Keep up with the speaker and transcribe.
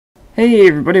Hey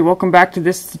everybody, welcome back to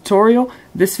this tutorial.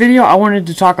 This video I wanted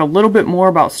to talk a little bit more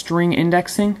about string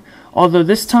indexing, although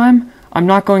this time I'm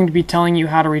not going to be telling you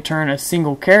how to return a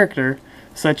single character,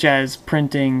 such as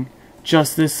printing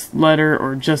just this letter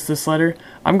or just this letter.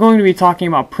 I'm going to be talking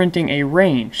about printing a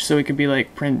range, so it could be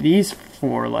like print these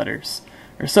 4 letters,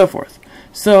 or so forth.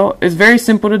 So it's very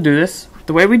simple to do this.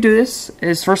 The way we do this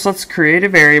is first let's create a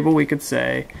variable. We could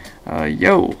say,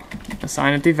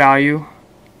 assign it the value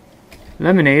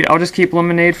lemonade. I'll just keep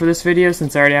lemonade for this video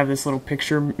since I already have this little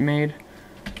picture made.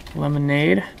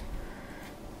 Lemonade.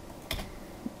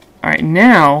 Alright,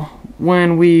 now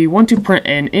when we want to print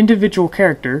an individual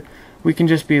character, we can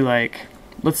just be like,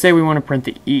 let's say we want to print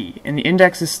the E, and the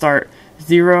indexes start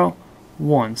 0,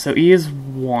 1. So E is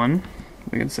 1.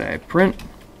 We can say print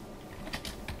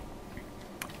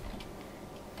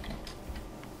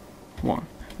 1.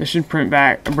 This should bring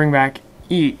back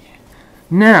E.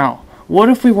 Now, what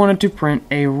if we wanted to print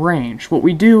a range? What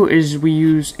we do is we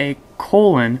use a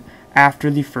colon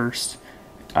after the first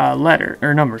letter,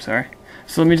 or number, sorry.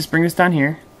 So let me just bring this down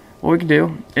here. What we could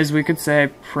do is we could say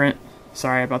print,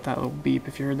 sorry about that little beep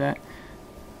if you heard that.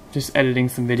 Just editing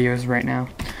some videos right now.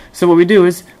 So what we do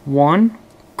is 1,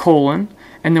 colon,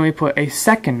 and then we put a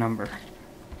second number,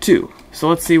 2. So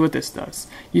let's see what this does.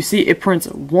 You see it prints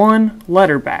 1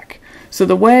 letter back. So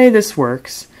the way this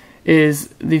works is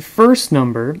the first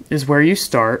number is where you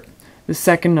start, the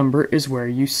second number is where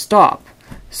you stop.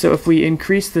 So if we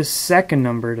increase the second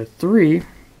number to 3,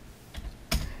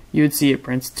 you would see it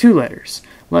prints 2 letters.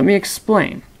 Let me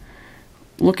explain.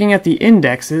 Looking at the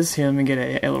indexes, here let me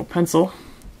get a little pencil.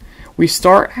 We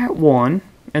start at 1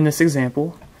 in this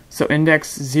example, so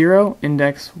index 0,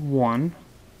 index 1,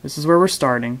 this is where we're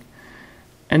starting,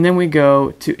 and then we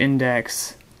go to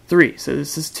index 3, so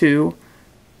this is 2,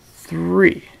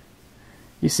 3.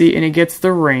 You see, and it gets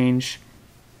the range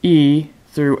E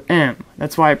through M.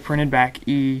 That's why it printed back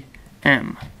E,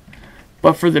 M.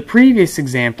 But for the previous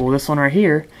example, this one right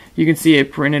here, you can see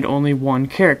it printed only 1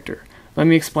 character. Let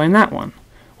me explain that one.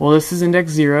 Well, this is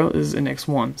index 0, this is index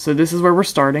 1. So this is where we're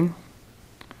starting.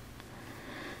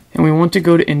 And we want to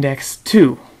go to index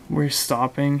 2. We're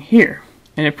stopping here.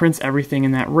 And it prints everything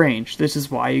in that range. This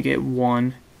is why you get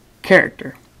 1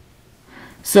 character.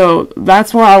 So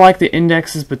that's why I like the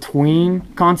indexes between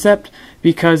concept,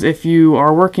 because if you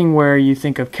are working where you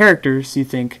think of characters, you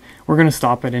think we're going to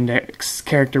stop at index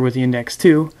character with the index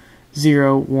 2,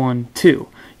 0, 1, 2.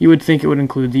 You would think it would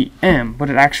include the M,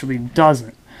 but it actually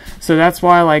doesn't. So that's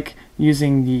why I like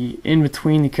using the in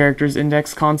between the characters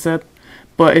index concept.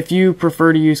 But if you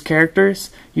prefer to use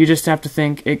characters, you just have to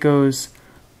think it goes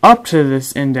up to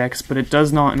this index, but it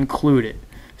does not include it.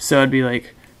 So it'd be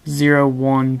like 0,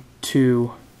 1,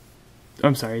 2,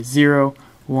 I'm sorry, 0,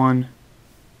 1,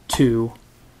 2,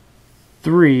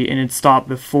 3, and it'd stop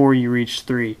before you reach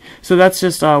 3. So that's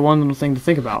just one little thing to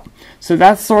think about. So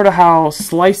that's sort of how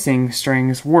slicing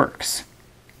strings works.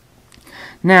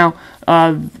 Now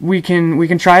we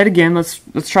can try it again.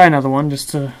 Let's try another one just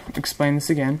to explain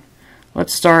this again.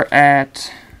 Let's start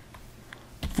at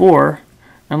 4,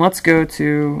 and let's go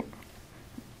to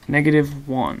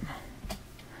 -1,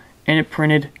 and it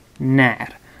printed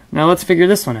NAD. Now let's figure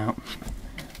this one out.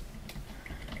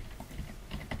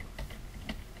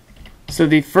 So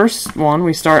the first one,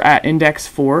 we start at index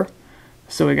 4.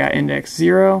 So we got index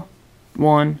 0,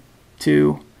 1,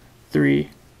 2,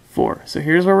 3, 4. So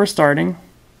here's where we're starting.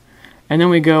 And then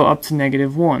we go up to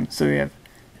 -1. So we have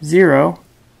 0,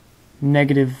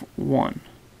 -1.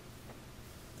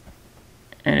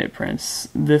 And it prints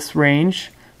this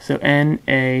range, so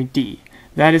NAD.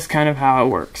 That is kind of how it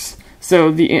works.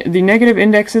 So the negative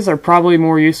indexes are probably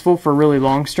more useful for really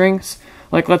long strings.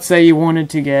 Like let's say you wanted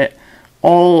to get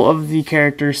all of the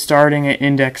characters starting at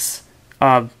index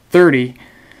 30,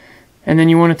 and then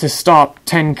you wanted to stop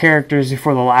 10 characters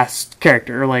before the last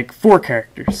character, or like 4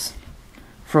 characters.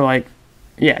 For like,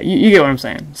 yeah, you get what I'm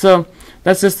saying. So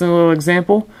that's just a little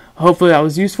example. Hopefully that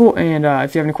was useful, and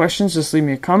if you have any questions, just leave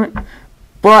me a comment.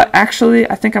 But actually,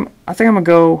 I think I'm gonna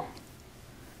go.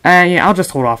 Yeah, I'll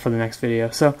just hold off for the next video.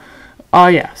 So.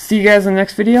 Yeah, see you guys in the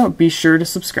next video. Be sure to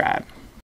subscribe.